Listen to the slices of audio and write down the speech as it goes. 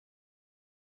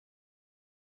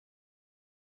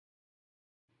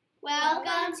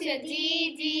Welcome to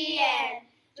DDN,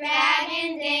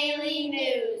 Dragon Daily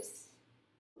News.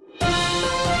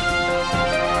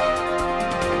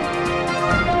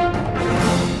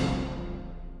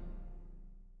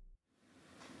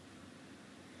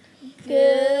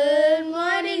 Good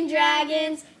morning,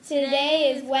 Dragons.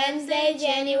 Today is Wednesday,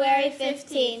 January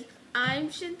 15th. I'm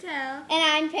Chantel. And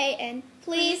I'm Peyton.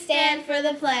 Please stand for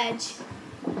the pledge.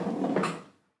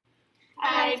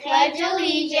 I pledge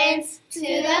allegiance to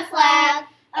the flag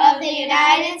of the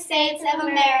United States of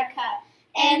America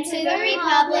and to the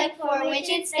republic for which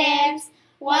it stands,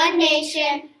 one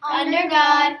nation, under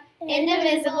God,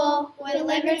 indivisible, with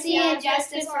liberty and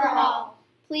justice for all.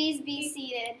 Please be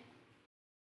seated.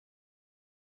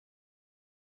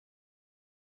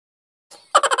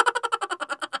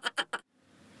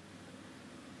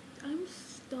 I'm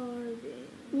starving.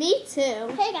 Me too.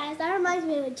 Hey guys, that reminds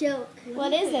me of a joke.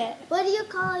 What is it? What do you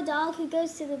call a dog who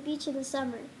goes to the beach in the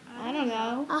summer? I don't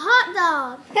know. A hot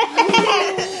dog.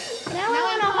 Now I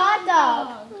want a hot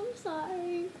dog. I'm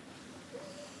sorry.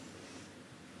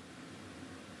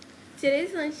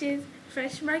 Today's lunch is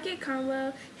Fresh Market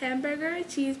combo, hamburger,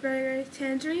 cheeseburger,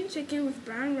 tangerine chicken with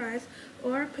brown rice,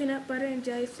 or peanut butter and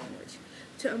jelly sandwich.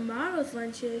 Tomorrow's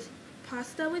lunch is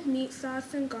pasta with meat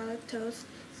sauce and garlic toast,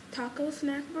 taco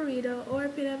snack burrito, or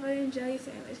peanut butter and jelly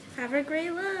sandwich. Have a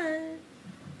great lunch.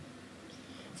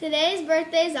 Today's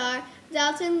birthdays are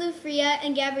Dalton Lufria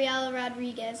and Gabriela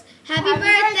Rodriguez. Happy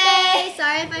birthday!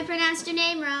 Sorry if I pronounced your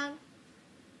name wrong.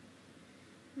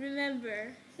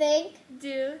 Remember, Think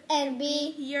do and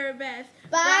be your best.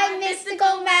 Bye,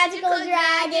 mystical, magical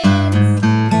dragons!